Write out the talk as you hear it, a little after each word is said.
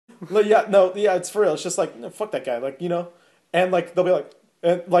Like, yeah, no, yeah, it's for real. It's just like, no, fuck that guy, like, you know, and like they'll be like,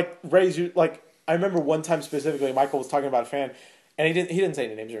 and like Ray's like, I remember one time specifically, Michael was talking about a fan, and he didn't say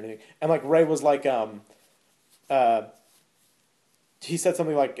any names or anything, and like Ray was like, uh, he said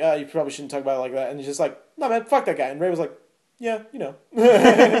something like, you probably shouldn't talk about it like that, and he's just like, no man, fuck that guy, and Ray was like, yeah, you know.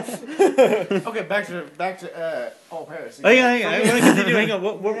 Okay, back to Paul Paris. Oh yeah, I want to continue. Hang on,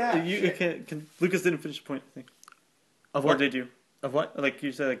 what Yeah, you can Lucas didn't finish the point, I think. Of Or what? did you? Of what? Like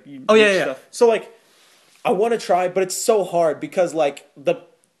you said, like you. Oh yeah, niche yeah. Stuff. So like, I want to try, but it's so hard because like the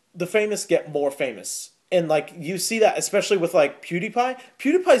famous get more famous, and like you see that especially with like PewDiePie.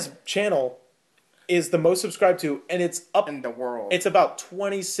 PewDiePie's channel is the most subscribed to, and it's up in the world. It's about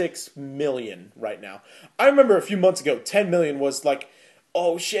 26 million right now. I remember a few months ago, 10 million was like,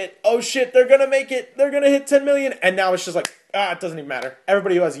 oh shit, they're gonna make it, they're gonna hit 10 million, and now it's just like, it doesn't even matter.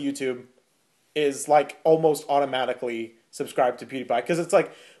 Everybody who has a YouTube is like almost automatically subscribed to PewDiePie because it's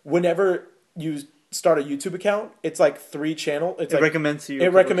like whenever you start a YouTube account, it's like 3 channel. It recommends you.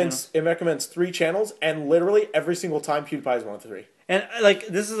 It recommends 3 channels, and literally every single time PewDiePie is one of the 3. And like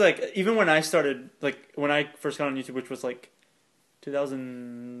this is like even when I started, like when I first got on YouTube, which was like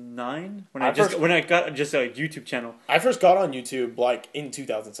 2009, when I got just a YouTube channel. I first got on YouTube like in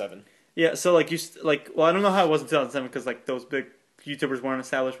 2007. Yeah, so like well, I don't know how it was in 2007 because like those big YouTubers weren't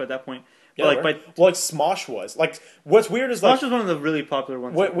established by that point. Yeah, but like Smosh was. Like what's weird is Smosh like was one of the really popular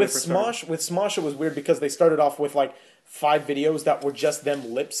ones. with Smosh it was weird because they started off with like 5 videos that were just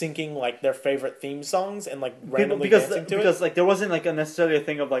them lip syncing like their favorite theme songs and like randomly dancing to it. Because like there wasn't like necessarily a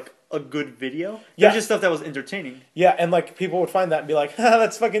thing of like a good video. Yeah, it was just stuff that was entertaining. Yeah, and like people would find that and be like,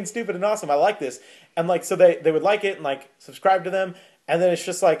 that's fucking stupid and awesome. I like this. And like so they would like it and like subscribe to them, and then it's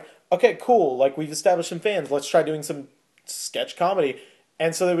just like, okay, cool. Like we've established some fans. Let's try doing some sketch comedy.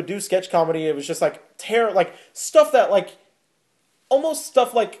 And so they would do sketch comedy. It was just like like stuff that like almost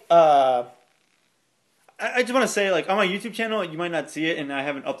stuff like I just want to say, like, on my YouTube channel, you might not see it, and I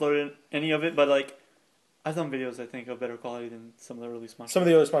haven't uploaded any of it, but, like, I've done videos, I think, of better quality than some of the early Smosh. Some of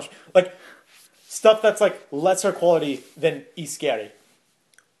the early Smosh. Like, stuff that's, like, lesser quality than E-Scary.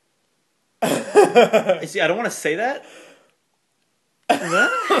 See, I don't want to say that.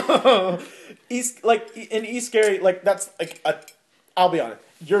 In E-Scary, like, that's, like, I'll be honest.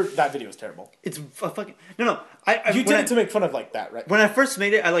 That video is terrible. It's a fucking... No. You did it to make fun of, like, that, right? When I first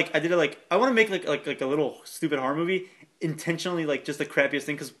made it, I did it, like... I want to make, like a little stupid horror movie, intentionally, like, just the crappiest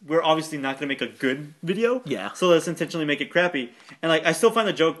thing, because we're obviously not going to make a good video. Yeah. So let's intentionally make it crappy. And, like, I still find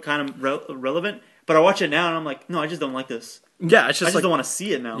the joke kind of relevant, but I watch it now, and I'm like, no, I just don't like this. Yeah, it's just I just don't want to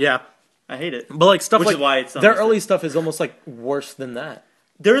see it now. Yeah. I hate it. But, like, stuff Which like... is why it's not their early stuff is almost, like, worse than that.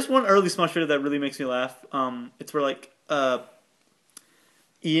 There's one early Smosh video that really makes me laugh. It's where, like,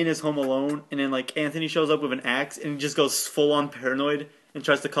 Ian is home alone, and then, like, Anthony shows up with an axe, and he just goes full-on paranoid and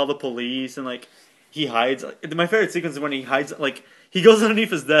tries to call the police, and, like, he hides. My favorite sequence is when he hides, like, he goes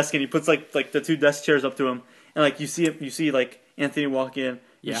underneath his desk, and he puts, like the 2 desk chairs up to him, and, like, you see, like, Anthony walk in,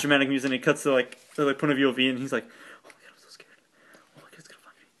 yeah. with dramatic music, and it cuts to, like, the point of view of Ian, and he's like, oh my god, I'm so scared. Oh my god, it's gonna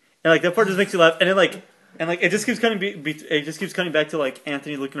find me. And, like, that part just makes you laugh, and then, like... And like it just keeps cutting back to like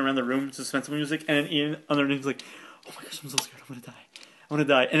Anthony looking around the room, suspenseful music, and then Ian underneath is like, "Oh my gosh, I'm so scared, I'm gonna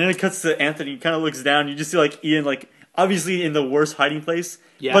die." And then it cuts to Anthony, kind of looks down. You just see like Ian, like obviously in the worst hiding place,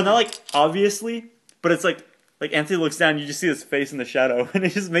 but not like obviously. But it's like Anthony looks down, you just see his face in the shadow, and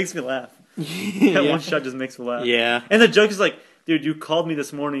it just makes me laugh. That one shot just makes me laugh. Yeah. And the joke is like, dude, you called me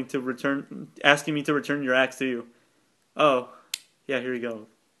this morning asking me to return your axe to you. Oh, yeah, here you go.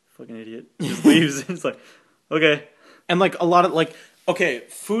 Fucking idiot. He just leaves. It's like, okay. And like a lot of like, okay,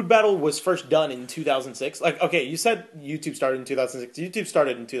 Food Battle was first done in 2006. Like, okay, you said YouTube started in 2006. YouTube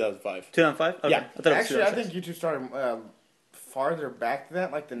started in 2005. 2005? Okay. Yeah. Actually, I think YouTube started farther back than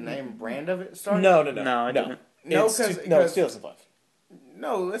that. Like the name brand of it started. No, I didn't. It's 2005.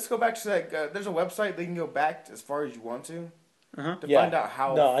 No, let's go back to that. There's a website that you can go back as far as you want to find out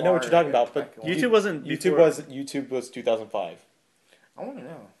how. No, I know what you're talking about, but YouTube wasn't. YouTube was 2005. I want to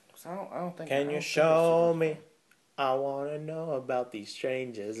know. I don't think. Can you show me? I want to know about these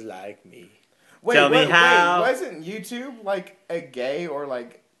strangers like me. Tell me how. Wasn't YouTube like a gay or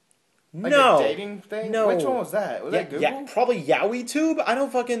like no a dating thing? No. Which one was that? Was that Google? Yeah, probably YowieTube. I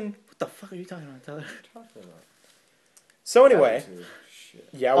don't fucking. What the fuck are you talking about, Tyler? So anyway,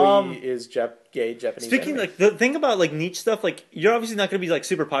 Yowie is gay Japanese. Speaking anime. like the thing about like niche stuff, like you're obviously not gonna be like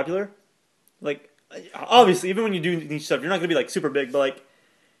super popular. Like obviously, even when you do niche stuff, you're not gonna be like super big. But like,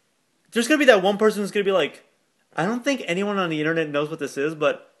 there's gonna be that one person who's gonna be like, I don't think anyone on the internet knows what this is,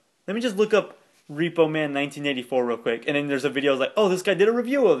 but let me just look up Repo Man 1984 real quick, and then there's a video like, oh, this guy did a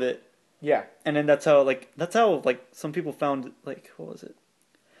review of it. Yeah, and then that's how like some people found like what was it?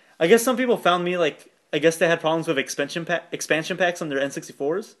 I guess some people found me like, I guess they had problems with expansion packs on their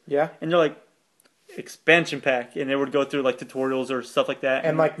N64s. Yeah. And they're like, expansion pack, and they would go through like tutorials or stuff like that.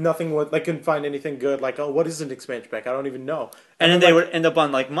 And like nothing would, like couldn't find anything good. Like, oh, what is an expansion pack? I don't even know. And then they would end up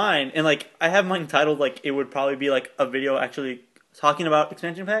on like mine, and like I have mine titled like it would probably be like a video actually talking about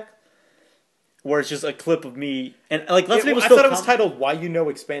expansion pack, where it's just a clip of me and like lots of people. I thought it was titled "Why You Know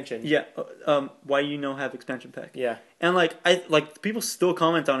Expansion." Yeah, why you know have expansion pack. Yeah, and like people still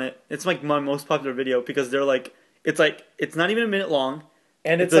comment on it. It's like my most popular video because they're like it's not even a minute long.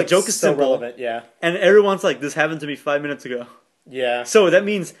 And it's the like joke is so simple, relevant, yeah. And everyone's like, "This happened to me 5 minutes ago." Yeah. So that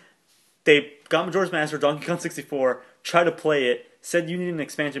means they got Majora's Mask or Donkey Kong 64, tried to play it, said you need an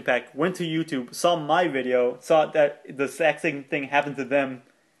expansion pack, went to YouTube, saw my video, saw that the exact same thing happened to them,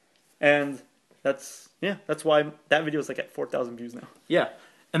 and that's why that video is like at 4,000 views now. Yeah,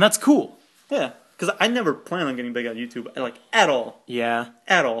 and that's cool. Yeah, because I never plan on getting big on YouTube, like at all. Yeah,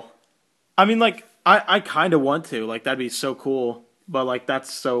 at all. I mean, like I kind of want to, like that'd be so cool. But, like,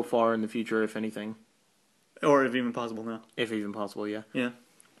 that's so far in the future, if anything. Or if even possible now. If even possible, yeah. Yeah.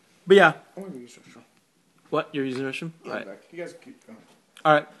 But, yeah. I'm going to use restroom. What? You're using the restroom? Yeah, all right. back. You guys keep going.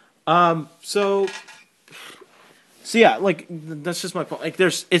 All right. So, yeah, like, that's just my point. Like,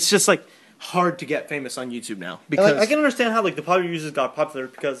 it's just, like, hard to get famous on YouTube now. Because I can understand how, like, the popular users got popular,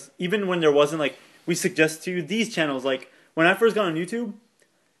 because even when there wasn't, like, we suggest to you these channels, like, when I first got on YouTube,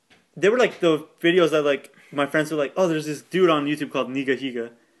 they were, like, the videos that, like, my friends were like, oh, there's this dude on YouTube called Niga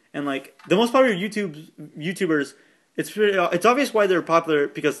Higa. And, like, the most popular YouTubers, it's obvious why they're popular,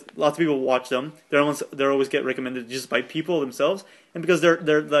 because lots of people watch them. They always get recommended just by people themselves. And because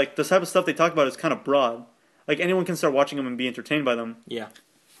they're like, the type of stuff they talk about is kind of broad. Like, anyone can start watching them and be entertained by them. Yeah.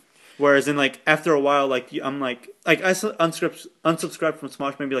 Whereas in, like, after a while, like, I'm like I unsubscribed from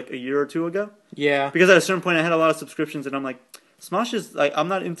Smosh maybe, like, a year or two ago. Yeah. Because at a certain point I had a lot of subscriptions, and I'm like, Smosh is, like, I'm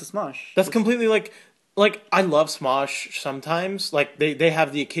not into Smosh. That's completely, like, I love Smosh sometimes. Like, they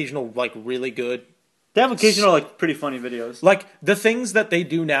have the occasional, like, really good... They have occasional, like, pretty funny videos. Like, the things that they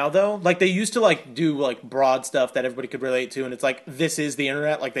do now, though, like, they used to, like, do, like, broad stuff that everybody could relate to, and it's like, this is the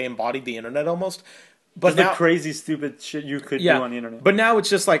internet. Like, they embodied the internet almost. But now, now, the crazy, stupid shit you could do on the internet. But now it's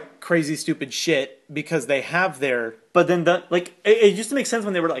just, like, crazy, stupid shit because they have their... But then, it used to make sense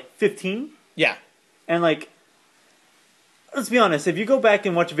when they were, like, 15. Yeah. And, like... Let's be honest, if you go back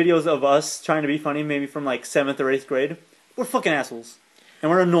and watch videos of us trying to be funny, maybe from like 7th or 8th grade, we're fucking assholes. And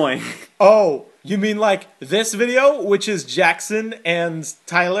we're annoying. Oh, you mean like this video, which is Jackson and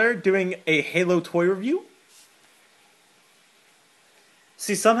Tyler doing a Halo toy review?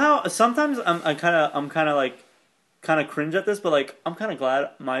 See, sometimes I'm kind of cringe at this, but like, I'm kind of glad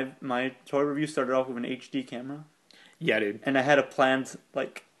my toy review started off with an HD camera. Yeah, dude. And I had a planned,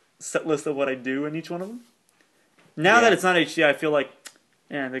 like, set list of what I do in each one of them. Now that it's not HD, I feel like,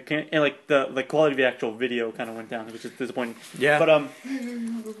 the quality of the actual video kind of went down, which is disappointing. Yeah. But what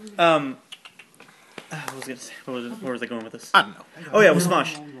was I gonna say? Where was I going with this? I don't know. Oh yeah, with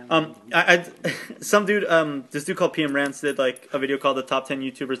Smosh. Some dude, this dude called PM Rants did like a video called the top 10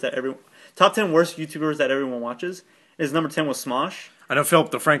 worst YouTubers that everyone watches. His number 10 was Smosh. I know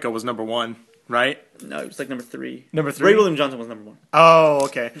Philip DeFranco was number 1. Right? No, it was like number 3. Number 3? Ray William Johnson was number 1. Oh,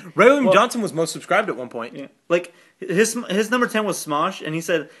 okay. Ray William Johnson was most subscribed at one point. Yeah. Like, his number 10 was Smosh, and he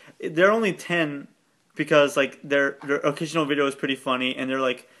said they're only 10 because, like, their occasional video is pretty funny, and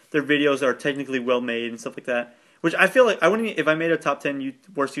their videos are technically well made and stuff like that. Which I feel like, if I made a top 10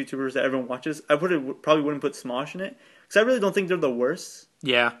 worst YouTubers that everyone watches, I probably wouldn't put Smosh in it. Because I really don't think they're the worst.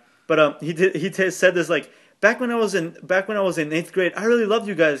 Yeah. But he said this, like, Back when I was in 8th grade, I really loved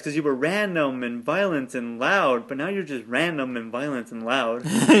you guys because you were random and violent and loud. But now you're just random and violent and loud.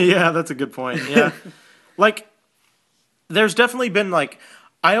 Yeah, that's a good point. Yeah, like there's definitely been like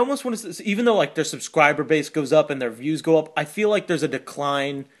I almost want to, even though like their subscriber base goes up and their views go up, I feel like there's a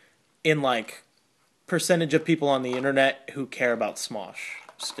decline in like percentage of people on the internet who care about Smosh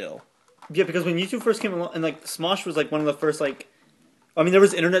still. Yeah, because when YouTube first came along, and like Smosh was like one of the first like, I mean there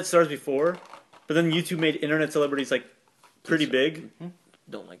was internet stars before. But then YouTube made internet celebrities like pretty big.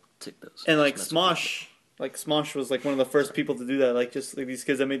 Don't like take those. And like Smosh was like one of the first people to do that. Like just like these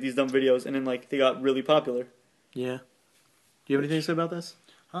kids that made these dumb videos, and then like they got really popular. Yeah. Do you have anything to say about this?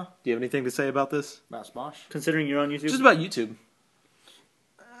 Huh? Do you have anything to say about this? About Smosh? Considering you're on YouTube. Just about YouTube.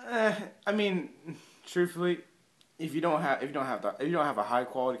 I mean, truthfully, if you don't have a high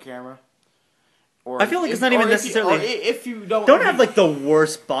quality camera. Or I feel like it's not even necessarily. If you don't have like the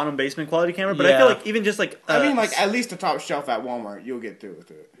worst bottom basement quality camera, but I feel like even just like. I mean, like at least the top shelf at Walmart, you'll get through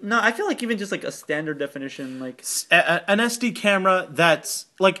with it. No, I feel like even just like a standard definition, like an SD camera that's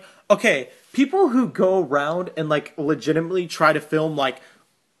like okay, people who go around and like legitimately try to film like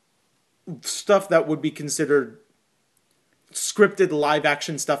stuff that would be considered scripted live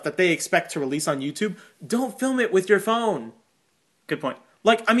action stuff that they expect to release on YouTube, don't film it with your phone. Good point.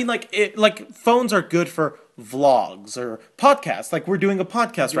 Like, I mean, like phones are good for vlogs or podcasts. Like, we're doing a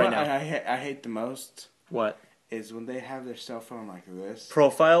podcast right now. I hate the most What? is when they have their cell phone like this.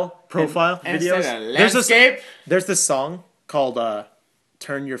 Profile And videos. instead of landscape. There's this song called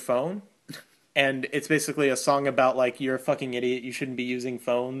Turn Your Phone. And it's basically a song about, like, you're a fucking idiot. You shouldn't be using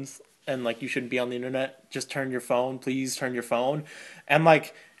phones. And, like, you shouldn't be on the internet. Just turn your phone. Please turn your phone. And,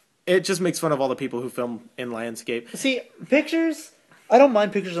 like, it just makes fun of all the people who film in landscape. See, pictures, I don't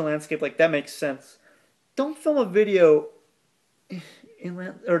mind pictures in landscape. Like, that makes sense. Don't film a video in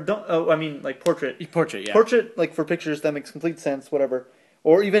portrait. Portrait, yeah. Portrait, like, for pictures, that makes complete sense, whatever.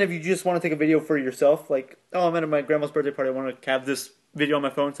 Or even if you just want to take a video for yourself, like, oh, I'm at my grandma's birthday party, I want to have this video on my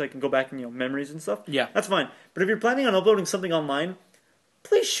phone so I can go back and, memories and stuff. Yeah. That's fine. But if you're planning on uploading something online,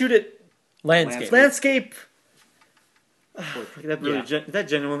 please shoot it landscape. That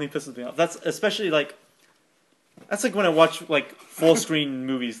genuinely pisses me off. That's especially like when I watch like full screen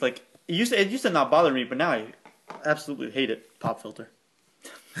movies. Like it used to not bother me, but now I absolutely hate it. Pop filter.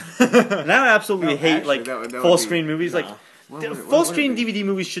 Now I absolutely hate actually, like that full would be- screen movies. nah. Like What would full it screen be? DVD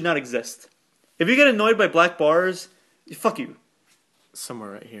movies should not exist. If you get annoyed by black bars, fuck you.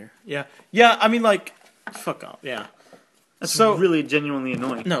 Somewhere right here. Yeah. Yeah, I mean, like, fuck off. Yeah. That's So- really genuinely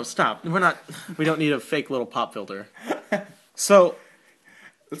annoying. No, stop. We don't need a fake little pop filter. So,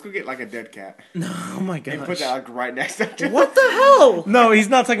 Let's go get like a dead cat. oh my And gosh. put that like right next to it. What the hell? No, he's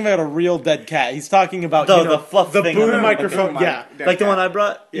not talking about a real dead cat. He's talking about The fluff the thing boom on the- microphone. the Yeah. dead Like the cat. one I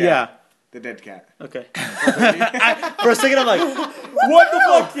brought? Yeah. The dead cat. Okay. For a second, I'm like, What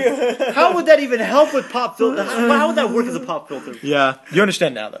the fuck? how would that even help with pop filter? How would that work as a pop filter? Yeah. You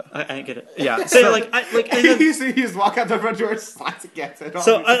understand now, though. I get it. Yeah. So, So, You just walk out the front door and slice against it.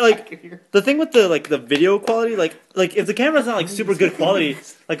 So I like the thing with the video quality, like if the camera's not like super good quality,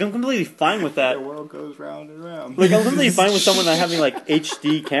 like I'm completely fine with that. The world goes round and round. Like I'm completely fine with someone not having like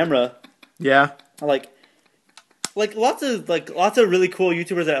HD camera. yeah. Like lots of really cool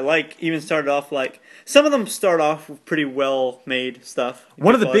YouTubers that I like even started off like some of them start off with pretty well made stuff.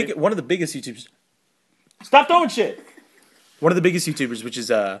 One of Good quality. the biggest YouTubers. Stop throwing shit. One of the biggest YouTubers, which is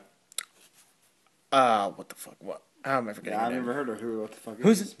what the fuck? What? How am I forgetting? Yeah, her I've name? never heard of who. What the fuck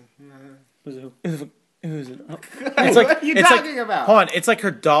Who's is Who's who? Who's it? It's like, what are you talking about? Hold on, it's like her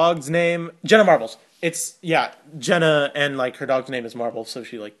dog's name, Jenna Marbles. It's Jenna, and like her dog's name is Marbles, so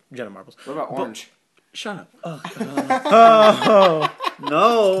she like Jenna Marbles. What about Orange? Shut up. Oh.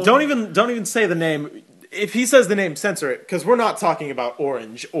 No. Don't even say the name. If he says the name, censor it, because we're not talking about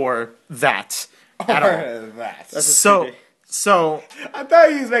Orange or that at all. That. That's a So, CD. so I thought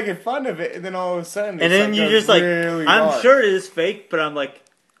he was making fun of it, and then all of a sudden, And then you just like really I'm dark. sure it is fake, but I'm like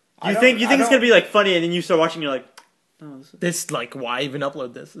I you think don't- it's gonna be like funny, and then you start watching, you're like, oh, this like why even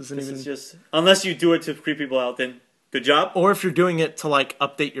upload this? Isn't this even. is just unless you do it to creep people out, then good job. Or if you're doing it to like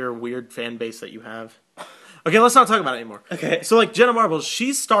update your weird fan base that you have. Okay, let's not talk about it anymore. Okay. So like Jenna Marbles,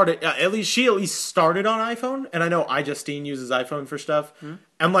 she started at least started on iPhone, and I know iJustine uses iPhone for stuff.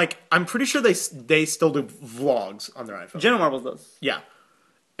 And like I'm pretty sure they still do vlogs on their iPhone. General Marbles does. Yeah,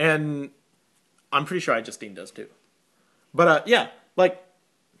 and I'm pretty sure iJustine does too. But yeah, like,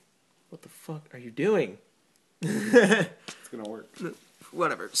 what the fuck are you doing? It's gonna work.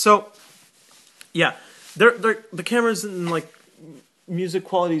 Whatever. So yeah, the cameras and like music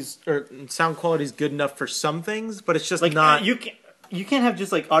qualities or sound quality is good enough for some things, but it's just Like not. you can't have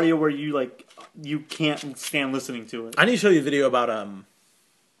just like audio where you can't stand listening to it. I need to show you a video about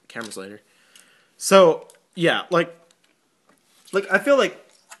cameras later. So yeah, like Like I feel like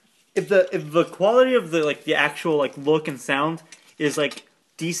if the quality of the actual like look and sound is like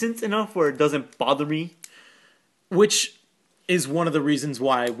decent enough where it doesn't bother me. which is one of the reasons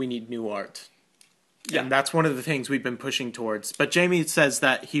why we need new art. Yeah. And that's one of the things we've been pushing towards. But Jamie says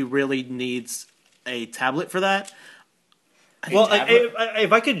that he really needs a tablet for that. Well,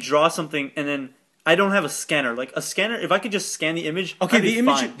 if I could draw something and then I don't have a scanner, like a scanner, if I could just scan the image, Okay, I'd be the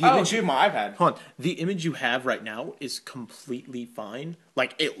image. fine. Oh, shoot, my iPad. Hold on. The image you have right now is completely fine.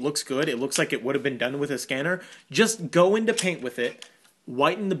 Like, it looks good. It looks like it would have been done with a scanner. Just go into Paint with it,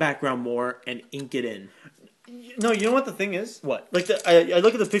 whiten the background more, and ink it in. No, you know what the thing is? What? Like I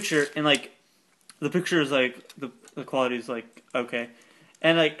look at the picture and like the picture is like the quality is like okay,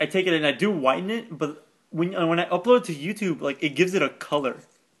 and like I take it and I do whiten it, but when I upload it to YouTube, like it gives it a color.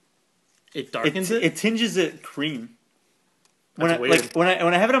 It darkens it? It tinges it cream. That's weird. When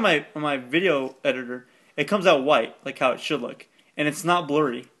I have it on my video editor, it comes out white like how it should look, and it's not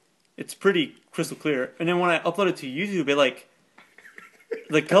blurry. It's pretty crystal clear. And then when I upload it to YouTube,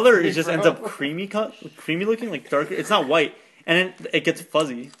 the color it just ends up creamy looking, like darker. It's not white, and then it gets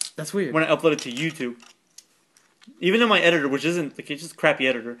fuzzy. That's weird. When I upload it to YouTube, even in my editor, which isn't like it's just a crappy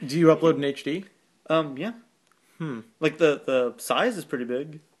editor. Do you upload in HD? Yeah. Like the size is pretty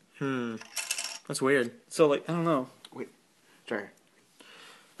big. That's weird. So like I don't know. Wait, sorry.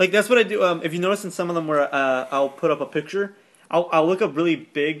 Like that's what I do. If you notice in some of them where I'll put up a picture, I'll look up really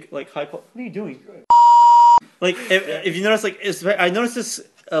big like high quality. What are you doing? Like if you notice, like I noticed this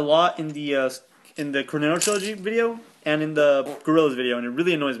a lot in the Cornetto trilogy video and in the Gorillas video, and it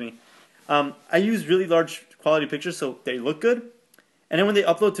really annoys me. I use really large quality pictures so they look good, and then when they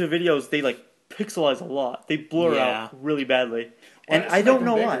upload to videos, they like pixelize a lot. They blur out really badly, and I don't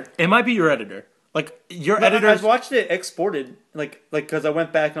know why. It might be your editor. Like your editor. I watched it exported, like because I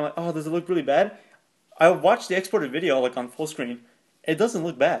went back and I'm like, oh, does it look really bad? I watched the exported video like on full screen. It doesn't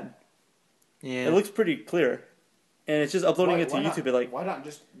look bad. Yeah, it looks pretty clear, and it's just uploading it to YouTube. Why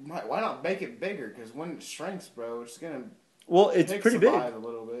not make it bigger? Because when it shrinks, bro, it's gonna. Well, it's pretty big. A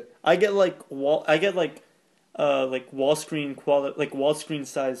little bit. I get wall screen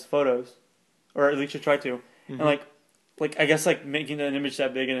size photos, or at least I try to, and like I guess like making an image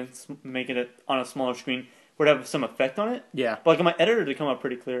that big and making it on a smaller screen would have some effect on it. Yeah. But like on my editor, they come out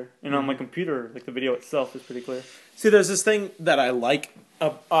pretty clear, and on my computer, like the video itself is pretty clear. See, there's this thing that I like.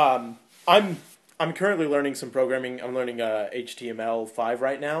 I'm currently learning some programming. I'm learning HTML5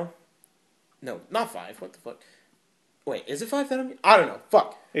 right now. No, not 5. What the fuck? Wait, is it 5 that I'm... I don't know.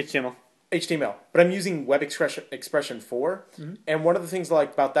 Fuck. HTML. But I'm using Web Expression 4. And one of the things I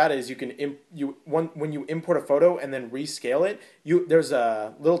like about that is you can... when you import a photo and then rescale it, there's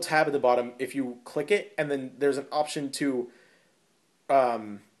a little tab at the bottom. If you click it, and then there's an option to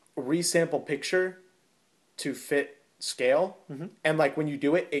resample picture to fit scale. And like when you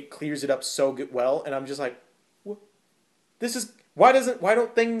do it, it clears it up so well. And I'm just like, what? This is... Why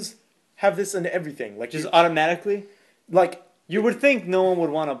don't things have this in everything? Like just automatically? Like... You would think no one would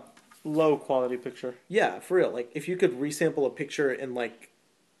want a low quality picture. Yeah, for real. Like if you could resample a picture in like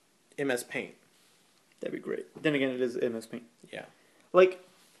MS Paint, that'd be great. Then again, it is MS Paint. Yeah. Like,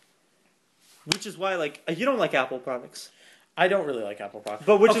 which is why like you don't like Apple products. I don't really like Apple products,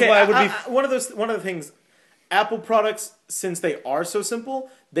 but which is why I would be one of the things. Apple products, since they are so simple,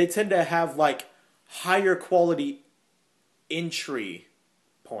 they tend to have like higher quality entry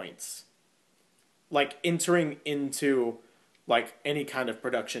points, like entering into like any kind of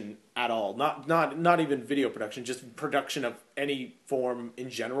production at all, not even video production, just production of any form in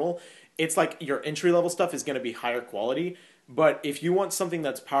general. It's like your entry level stuff is going to be higher quality, but if you want something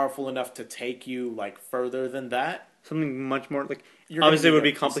that's powerful enough to take you like further than that, something much more like obviously it would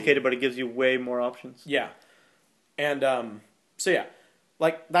be complicated, but it gives you way more options. Yeah, and so yeah,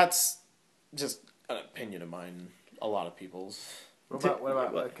 like that's just an opinion of mine. A lot of people's. What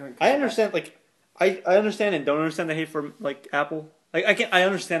about I understand like. I understand and don't understand the hate for like Apple. Like I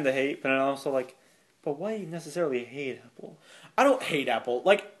understand the hate, but I also like, but why necessarily hate Apple? I don't hate Apple.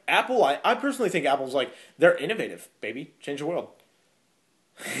 Like Apple, I personally think Apple's like they're innovative, baby, change the world.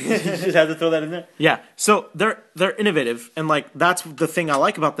 You just had to throw that in there. Yeah, so they're innovative, and like that's the thing I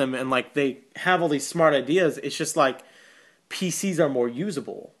like about them, and like they have all these smart ideas. It's just like PCs are more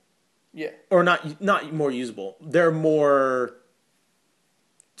usable. Yeah, or not more usable. They're more.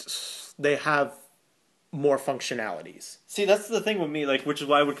 They have more functionalities. See, that's the thing with me, like, which is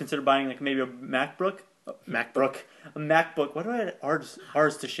why I would consider buying like maybe a MacBook. A MacBook. Why do I add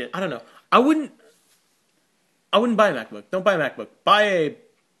R's to shit? I don't know. I wouldn't buy a MacBook. Don't buy a MacBook. Buy a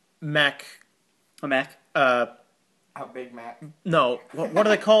Mac. A Mac. A Big Mac. No. What are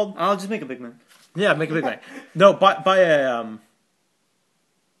they called? I'll just make a Big Mac. Yeah, make a Big Mac. No, buy a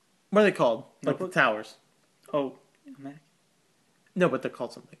What are they called? Like the towers. Oh, a Mac. No, but they're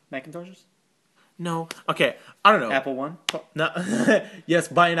called something. Macintoshes? No. Okay, I don't know. Apple One? No. Yes,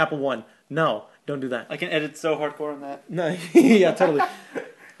 buy an Apple One. No, don't do that. I can edit so hardcore on that. No. Yeah, totally.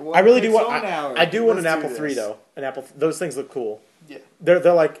 I really do want. I do want an Apple 3 though. An Apple. Those things look cool. Yeah. They're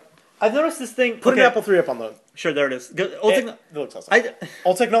like. I've noticed this thing. Put an Apple 3 up on the. Sure, there it is. It looks awesome.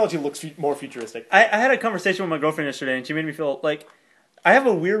 All technology looks more futuristic. I had a conversation with my girlfriend yesterday, and she made me feel like I have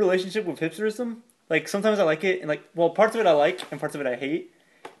a weird relationship with hipsterism. Like sometimes I like it, and like parts of it I like, and parts of it I hate.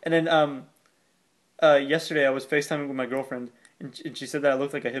 And then yesterday I was FaceTiming with my girlfriend, and she said that I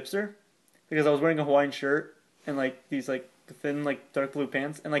looked like a hipster because I was wearing a Hawaiian shirt and like these like thin like dark blue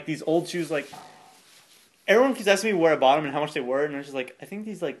pants and like these old shoes. Like everyone keeps asking me where I bought them and how much they were, and I was just like, I think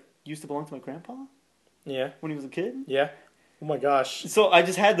these like used to belong to my grandpa. Yeah. When he was a kid. Yeah. Oh my gosh. So I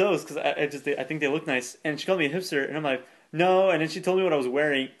just had those because I think they look nice, and she called me a hipster, and I'm like, no. And then she told me what I was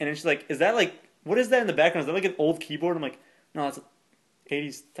wearing, and then she's like, is that like, what is that in the background? Is that like an old keyboard? I'm like, no,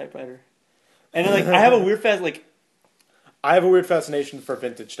 '80s typewriter. And then, like, I have a weird I have a weird fascination for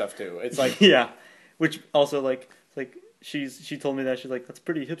vintage stuff too. It's like yeah, which also she told me that she's like, that's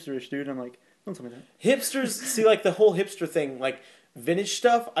pretty hipsterish, dude. I'm like, don't tell me that. hipsters see like the whole hipster thing, like vintage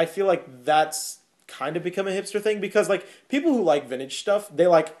stuff. I feel like that's kind of become a hipster thing because like people who like vintage stuff, they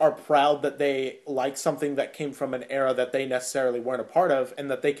like are proud that they like something that came from an era that they necessarily weren't a part of and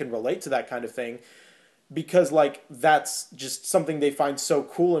that they can relate to that kind of thing because like that's just something they find so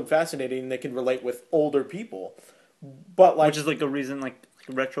cool and fascinating and they can relate with older people. But like Which is like a reason like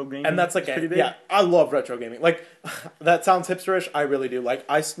retro gaming. and that's like pretty big. yeah, I love retro gaming. Like that sounds hipsterish, I really do. Like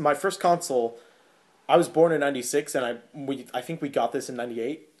my first console, I was born in '96 and I think we got this in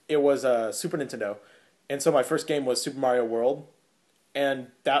 '98. It was a Super Nintendo. And so my first game was Super Mario World. And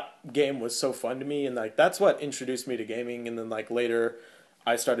that game was so fun to me. And like that's what introduced me to gaming. And then like later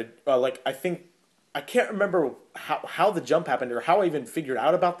I started, I can't remember how the jump happened or how I even figured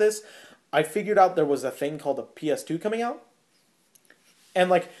out about this. I figured out there was a thing called a PS2 coming out. And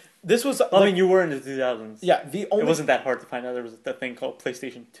like this was... I mean, you were in the 2000s. Yeah, It wasn't that hard to find out there was that thing called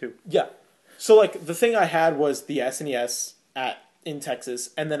PlayStation 2. Yeah. So like the thing I had was the SNES in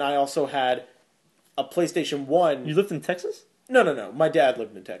Texas, and then I also had a PlayStation 1. You lived in Texas? No. My dad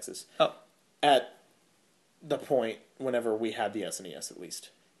lived in Texas. Oh. At the point whenever we had the SNES, at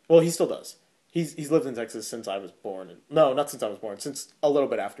least. Well, he still does. He's lived in Texas since I was born. No, not since I was born. Since a little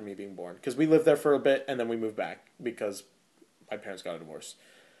bit after me being born. Because we lived there for a bit, and then we moved back because my parents got a divorce.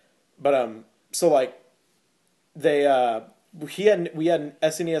 But, so like, we had an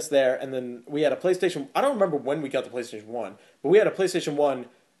SNES there, and then we had a PlayStation. I don't remember when we got the PlayStation 1, but we had a PlayStation 1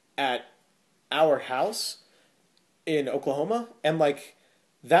 at our house in Oklahoma, and like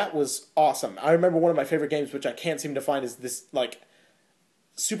that was awesome. I remember one of my favorite games, which I can't seem to find, is this like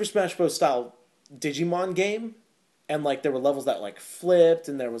Super Smash Bros. Style Digimon game, and like there were levels that like flipped,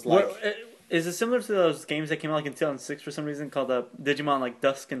 and there was like. Is it similar to those games that came out like in 2006 for some reason called Digimon like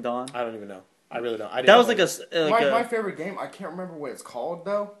Dusk and Dawn? I don't even know. I really don't. That was my favorite game. I can't remember what it's called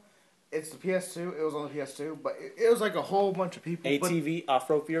though. It's the PS2. It was on the PS2, but it was like a whole bunch of people. ATV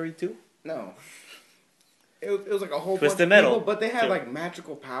Afro Fury 2? No. It was like a whole Twisted bunch of Metal, people, but they had too. like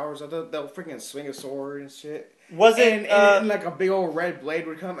magical powers. They'll freaking swing a sword and shit. Was it and like a big old red blade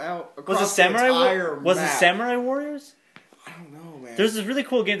would come out across was it Samurai? the entire Was it map. Samurai Warriors? I don't know, man. There's this really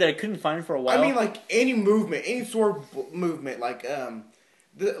cool game that I couldn't find for a while. I mean, like any movement, any sword movement, like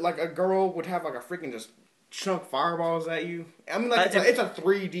like a girl would have like a freaking just chunk fireballs at you. I mean, like it's a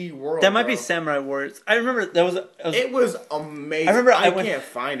 3D world. That might be Samurai Warriors. I remember it was amazing. I remember I can't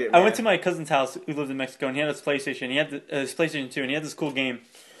find it. Man. I went to my cousin's house who lived in Mexico, and he had his PlayStation. He had his PlayStation 2, and he had this cool game.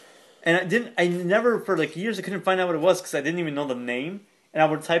 And I never for like years I couldn't find out what it was because I didn't even know the name. And I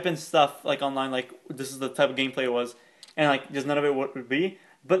would type in stuff like online, like this is the type of gameplay it was, and like just none of it would be.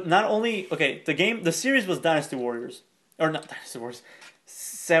 But not only the series was Dynasty Warriors, or not Dynasty Warriors,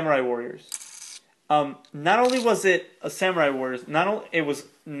 Samurai Warriors. Not only was it a Samurai Warriors, it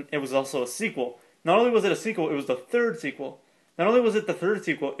was also a sequel. Not only was it a sequel, it was the third sequel. Not only was it the third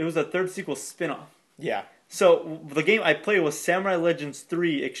sequel, it was the third sequel spin-off. Yeah. So the game I played was Samurai Legends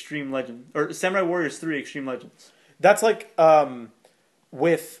 3 Extreme Legend, or Samurai Warriors 3 Extreme Legends. That's like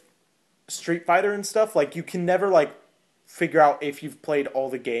with Street Fighter and stuff. Like you can never like figure out if you've played all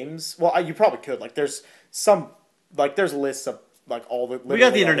the games. Well, you probably could. Like there's lists of like all the. We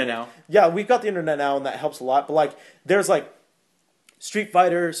got the internet now. Yeah, we've got the internet now, and that helps a lot. But like, there's like Street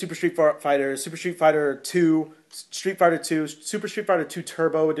Fighter, Super Street Fighter, Super Street Fighter 2, Street Fighter 2, Super Street Fighter 2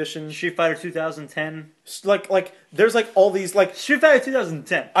 Turbo Edition, Street Fighter 2010. Like there's like all these like Street Fighter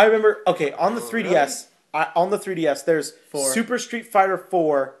 2010. I remember. Okay, on the 3DS, on the 3DS, there's 4. Super Street Fighter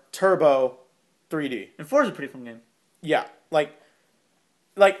 4 Turbo 3D. And 4 is a pretty fun game. Yeah, like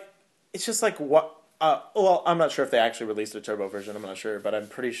it's just like what. Well, I'm not sure if they actually released a turbo version. I'm not sure, but I'm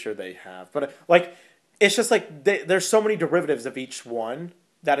pretty sure they have. But like, it's just like there's so many derivatives of each one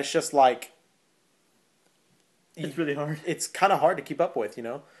that it's just like it's really hard. It's kind of hard to keep up with, you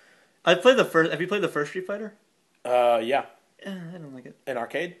know. I played the first. Have you played the first Street Fighter? Yeah. I don't like it. An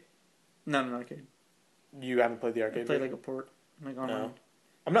arcade? No, an arcade. You haven't played the arcade? I played like a port. Like online. No.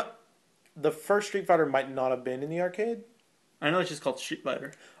 I'm not. The first Street Fighter might not have been in the arcade. I know it's just called Street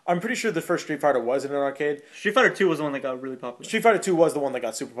Fighter. I'm pretty sure the first Street Fighter was in an arcade. Street Fighter 2 was the one that got really popular. Street Fighter 2 was the one that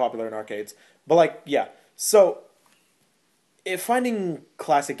got super popular in arcades. But like, yeah. So, if finding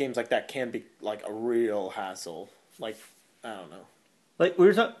classic games like that can be like a real hassle. Like, I don't know. Like we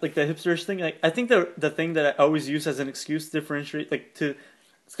were talking, like the hipsterish thing. Like I think the thing that I always use as an excuse to differentiate, like to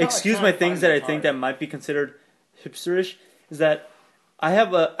excuse my things that I think that might be considered hipsterish, is that I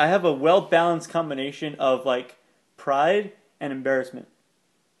have a well balanced combination of like pride and embarrassment.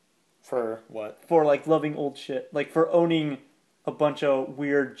 For what? For like loving old shit, like for owning a bunch of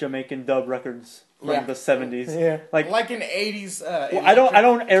weird Jamaican dub records from the 70s. Yeah. Like an 80s. Well, I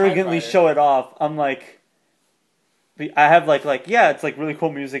don't arrogantly typewriter. show it off. I'm like, I have like yeah, it's like really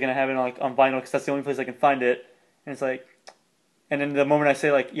cool music, and I have it on vinyl because that's the only place I can find it. And it's like, and then the moment I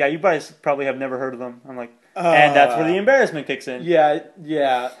say like, yeah, you guys probably have never heard of them, I'm like, and that's where the embarrassment kicks in.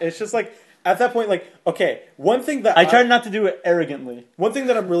 Yeah. It's just like at that point, like, okay, one thing that I try not to do it arrogantly. One thing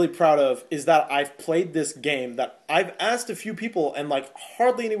that I'm really proud of is that I've played this game that I've asked a few people and like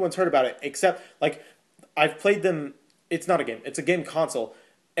hardly anyone's heard about it except like I've played them. It's not a game; it's a game console,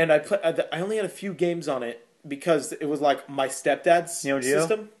 and I only had a few games on it because it was like my stepdad's Neo Geo?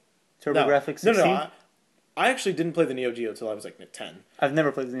 system. TurboGrafx 16. No. I actually didn't play the Neo Geo until I was like 10. I've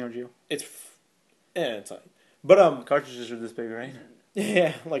never played the Neo Geo. It's like, but Cartridges are this big, right?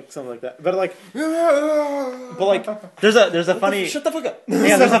 yeah, like something like that. But like, there's a funny shut the fuck up.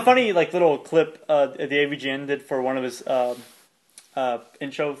 yeah, there's a funny like little clip the AVGN did for one of his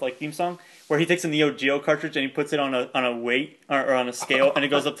intro like theme song where he takes a Neo Geo cartridge and he puts it on a weight or on a scale and it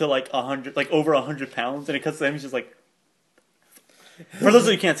goes up to like 100, like over 100 pounds, and it cuts to him. He's just like, for those of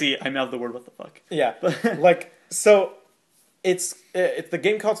you who can't see, I mouthed the word "what the fuck." Yeah, like so, it's the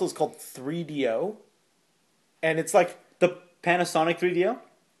game console is called 3DO, and it's like The Panasonic 3DO?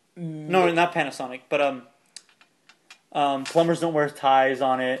 No, not Panasonic, but plumbers don't wear ties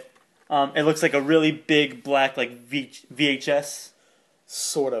on it. It looks like a really big black like VHS,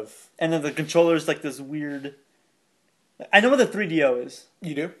 sort of. and then the controller is like this weird. I know what the 3DO is.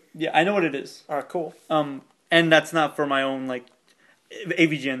 You do? Yeah, I know what it is. All right, cool. And that's not for my own like.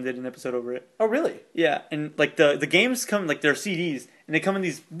 AVGN did an episode over it. Oh, really? Yeah, and like the games come like they're CDs, and they come in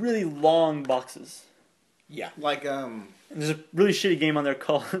these really long boxes. Yeah. Like And there's a really shitty game on there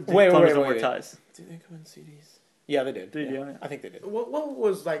called Wait, Plumbers Don't Wear wait. Ties. Did they come in CDs? Yeah, they did. 3DO, Yeah. yeah. I think they did. what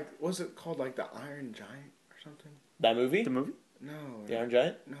was it called like the Iron Giant or something? That movie? The movie, No. The Iron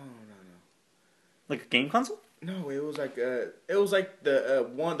Giant? No. like a game console. No, it was like the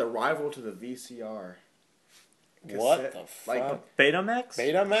the rival to the VCR. What Cassette, the fuck? like- Betamax.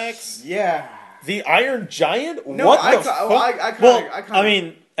 Betamax? Yeah. The Iron Giant? No, what I the ca- fuck? well, I Well, kinda, I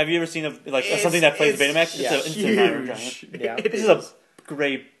mean, have you ever seen something that plays Betamax? yeah, It's an Iron Giant. huge. Yeah. It This is a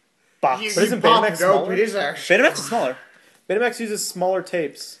gray box. You, But isn't you pop Betamax it open, smaller? it is actually. Betamax is smaller. Betamax uses smaller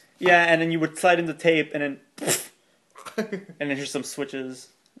tapes. Yeah, and then you would slide in the tape, and then and then here's some switches.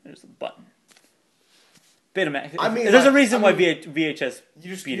 There's a button. Betamax. I mean, there's a like, reason I why mean, VHS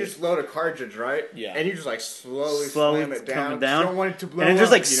You beat it. just load a cartridge, right? Yeah. And you just like slowly Slowly slam it down. coming 'cause down. You don't want it to blow And then there's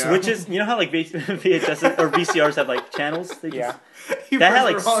up, like you know? switches. You know how like VHS or VCRs have like channels? They just, Yeah. You that had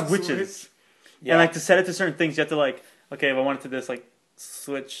press like the wrong switches. switch. Yeah. And like to set it to certain things, you have to like, okay, if I wanted to this, like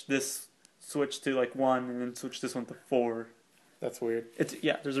switch to like 1, and then switch this one to 4. That's weird. It's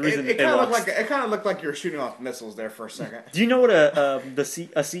there's a reason It kind of locks. looked like you were shooting off missiles there for a second. Do you know what a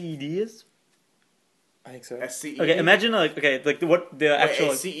CED is? I think so. A CED. Okay, imagine like what the actual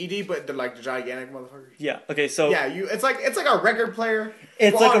Wait, a CED, but the like the gigantic motherfuckers. yeah. Okay, so Yeah, it's like a record player.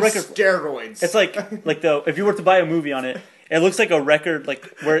 It's but like a on record- steroids. it's like if you were to buy a movie on it, it looks like a record,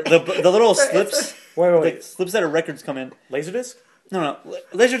 like where the little slips, Wait. the slips that are records come in. Laserdisc? No,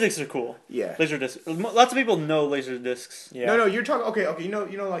 laser discs are cool. Yeah. Laser discs. Lots of people know laser discs. Yeah. No, you're talking. Okay. You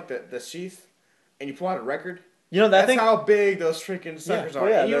know, like the sheath, and you pull out a record. You know that That's thing? how big those freaking suckers are.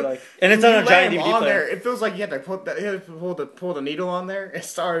 yeah, and they're like, and it's on a giant DVD on player. there. It feels like you had to pull the needle on there and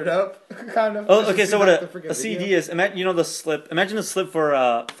start it up, kind of. Oh, Just okay. to So see, what like, the freaking a CD video. is? Imagine the slip. Imagine the slip for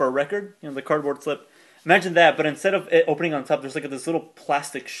a record. You know, the cardboard slip. Imagine that, but instead of it opening on top, there's like this little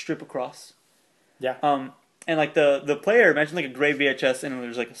plastic strip across. Yeah. And like the player, imagine like a gray VHS, and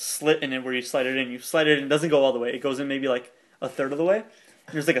there's like a slit in it where you slide it in. You slide it in, it doesn't go all the way. It goes in maybe like a third of the way.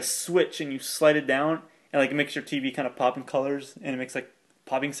 And there's like a switch, and you slide it down, and like it makes your TV kind of pop in colors, and it makes like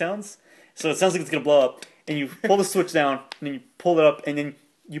popping sounds. So it sounds like it's gonna blow up. And you pull the switch down, and then you pull it up, and then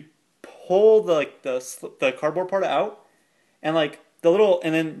you pull the cardboard part out, and like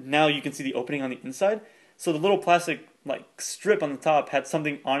and then now you can see the opening on the inside. So the little plastic like strip on the top had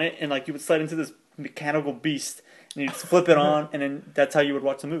something on it, and like you would slide into this mechanical beast, and you'd flip it on, and then that's how you would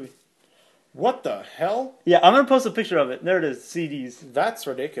watch the movie. What the hell? Yeah, I'm gonna post a picture of it. There it is, CDs. That's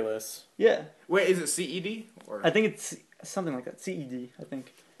ridiculous. Yeah, Wait, is it CED or? I think it's something like that. CED, I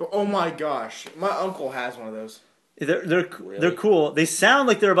think. Oh my gosh, my uncle has one of those. They're Really? cool. They sound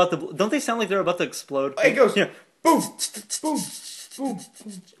like they're about to. Don't they sound like they're about to explode? It goes Yeah, boom, boom, boom,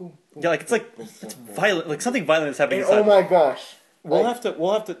 boom. yeah, like it's violent. Like something violent is happening And inside. oh my gosh, We'll have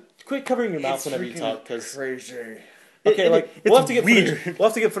to quit covering your mouth it's whenever you freaking talk, because crazy. okay, It- like it's we'll have to get weird. footage. We'll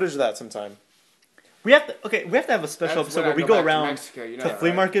have to get footage of that sometime. We have to have a special That's episode when I where we go go back to around Mexico, you know to that, flea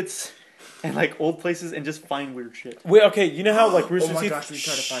right? markets and like old places and just find weird shit. Okay, you know how like Oh Rooster my Teeth. gosh, we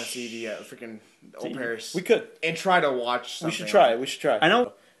tried to find a CD at freaking Old Paris. We could. And try to watch something. We should try. We should try. I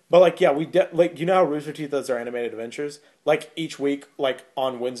know. But like, yeah, like you know how Rooster Teeth does their animated adventures. Like each week, like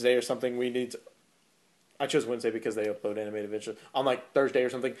on Wednesday or something, we need. I chose Wednesday because they upload animated adventures. On like Thursday or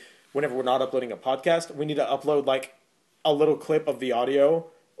something, whenever we're not uploading a podcast, we need to upload like a little clip of the audio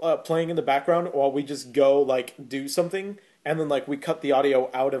playing in the background while we just go like do something, and then like we cut the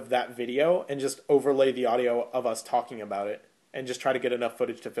audio out of that video and just overlay the audio of us talking about it. And just try to get enough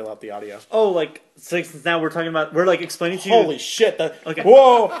footage to fill out the audio. Oh, like since now we're like explaining to you. Holy shit! Okay.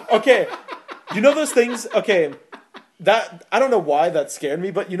 Whoa. Okay. You know those things? Okay. That I don't know why that scared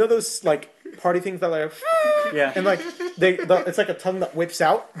me, but you know those like party things that like Yeah. and like it's like a tongue that whips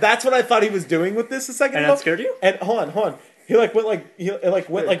out. That's what I thought he was doing with this a second And ago. that scared you? And hold on. He like went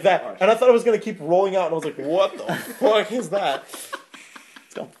like that, and I thought it was gonna keep rolling out, and I was like, "What the fuck is that?"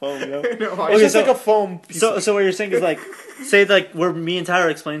 It's got foam, yo. It's just like a foam piece. So what you're saying is like, say like where me and Tyler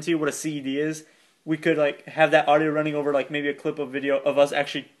explain to you what a CED is, we could like have that audio running over like maybe a clip of video of us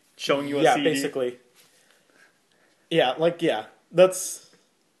actually showing you a CED. Yeah, basically. Yeah, that's.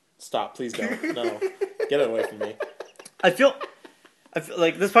 Stop, please don't. No, get it away from me. I feel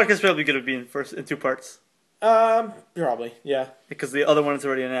like this podcast is probably going to be in two parts. Probably, yeah. Because the other one is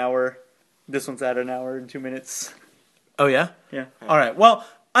already an hour. This one's at an hour and 2 minutes. Oh yeah. Yeah. All right. Well,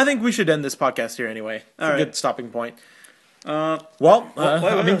 I think we should end this podcast here anyway. It's All a right. good stopping point. Wait,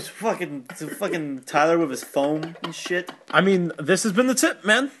 I mean, fucking Tyler with his foam and shit. I mean, this has been the tip,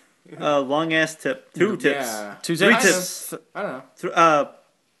 man. Long ass tip. Two tips. Yeah. 2 Three tips. tips. I don't know. Th- I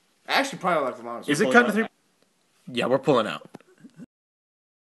actually probably like the longest. Is it one. cut to 3? Yeah, we're pulling out.